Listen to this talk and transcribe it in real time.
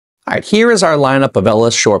All right, here is our lineup of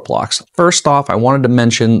LS short blocks. First off, I wanted to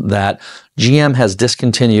mention that GM has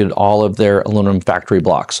discontinued all of their aluminum factory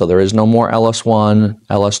blocks. So there is no more LS1,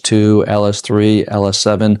 LS2, LS3,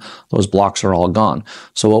 LS7. Those blocks are all gone.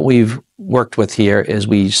 So what we've worked with here is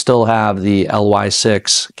we still have the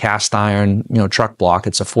LY6 cast iron, truck block.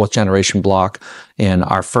 It's a 4th generation block. And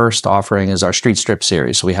our first offering is our street strip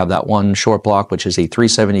series. So we have that one short block, which is a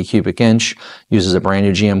 370 cubic inch, uses a brand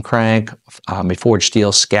new GM crank, a forged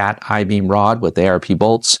steel Scat I-Beam rod with ARP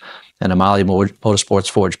bolts, and a Mahle Motorsports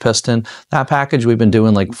forged piston. That package, we've been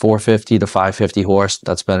doing like 450 to 550 horse.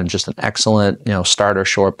 That's been just an excellent, starter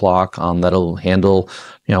short block that'll handle,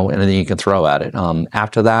 anything you can throw at it.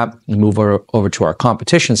 After that, we move over to our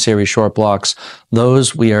competition series short blocks.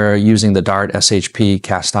 Those, we are using the Dart SHP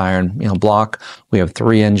cast iron, block. We have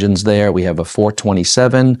 3 engines there. We have a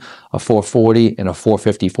 427, a 440, and a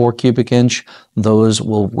 454 cubic inch. Those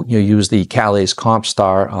will use the Callies Comp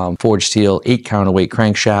Star forged steel 8 counterweight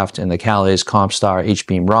crankshaft and the Callies Comp Star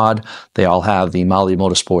H-beam rod. They all have the Mahle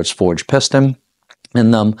Motorsports forged piston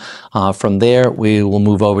in them. From there, we will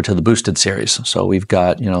move over to the boosted series. So we've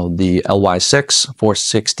got, the LY6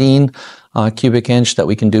 416 cubic inch that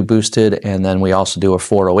we can do boosted, and then we also do a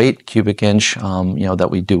 408 cubic inch, that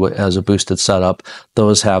we do as a boosted setup.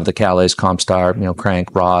 Those have the Callies Comp Star,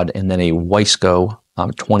 crank rod, and then a Wiseco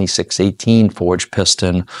 2618 forged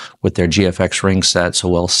piston with their GFX ring set. So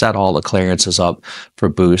we'll set all the clearances up for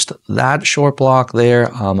boost. That short block there,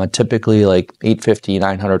 typically like 850,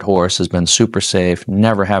 900 horse, has been super safe.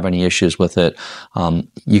 Never have any issues with it.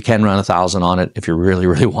 You can run 1,000 on it if you really,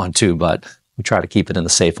 really want to, but we try to keep it in the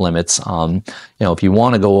safe limits. If you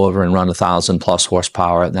want to go over and run 1,000 plus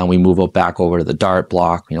horsepower, then we move it back over to the Dart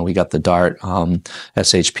block. We got the Dart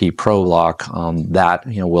SHP Pro block that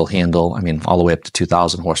will handle, all the way up to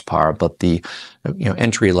 2,000 horsepower. But the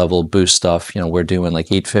entry level boost stuff, we're doing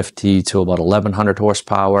like 850 to about 1,100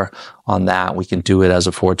 horsepower on that. We can do it as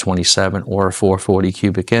a 427 or a 440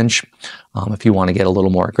 cubic inch. If you want to get a little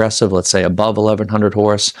more aggressive, let's say above 1,100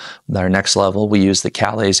 horse, our next level, we use the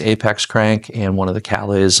Callies Apex crank and one of the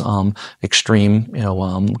Callies Extreme,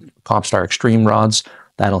 Comp Star Extreme rods.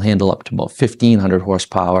 That'll handle up to about 1,500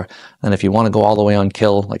 horsepower. And if you want to go all the way on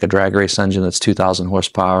kill, like a drag race engine that's 2,000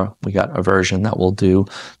 horsepower, we got a version that will do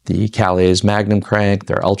the Callies Magnum crank,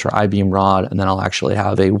 their Ultra I-Beam rod, and then I'll actually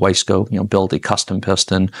have a Wiseco, build a custom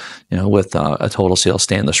piston, with a total seal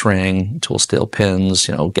stainless ring, tool steel pins,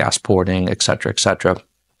 gas porting, etc.,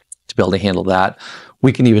 to be able to handle that.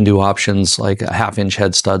 We can even do options like a 1/2-inch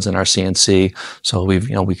head studs in our CNC. So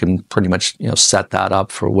we can pretty much, set that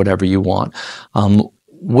up for whatever you want.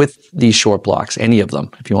 With these short blocks, any of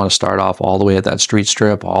them, if you want to start off all the way at that street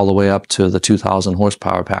strip, all the way up to the 2,000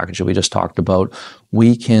 horsepower package that we just talked about,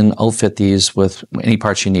 we can outfit these with any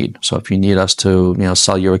parts you need. So if you need us to,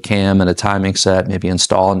 sell you a cam and a timing set, maybe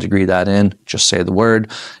install and degree that in, just say the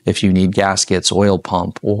word. If you need gaskets, oil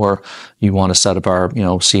pump, or you want to set up our,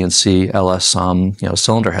 CNC LS,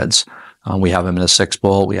 cylinder heads. We have them in a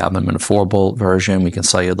 6-bolt, we have them in a 4-bolt version. We can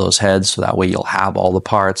sell you those heads, so that way you'll have all the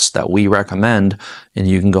parts that we recommend, and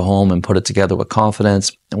you can go home and put it together with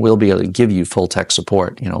confidence, and we'll be able to give you full tech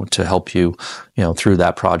support, to help you, through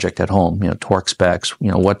that project at home, torque specs,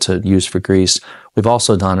 what to use for grease. We've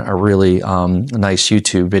also done a really nice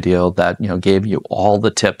YouTube video that, gave you all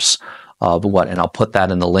the tips of and I'll put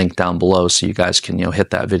that in the link down below so you guys can,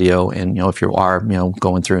 hit that video. And, if you are,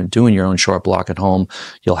 going through and doing your own short block at home,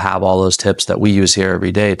 you'll have all those tips that we use here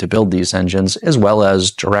every day to build these engines, as well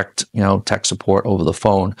as direct, tech support over the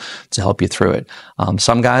phone to help you through it.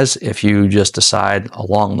 Some guys, if you just decide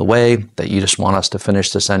along the way that you just want us to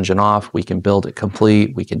finish this engine off, we can build it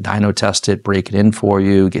complete. We can dyno test it, break it in for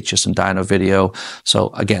you, get you some dyno video.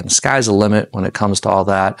 So again, sky's the limit when it comes to all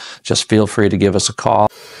that. Just feel free to give us a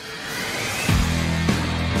call.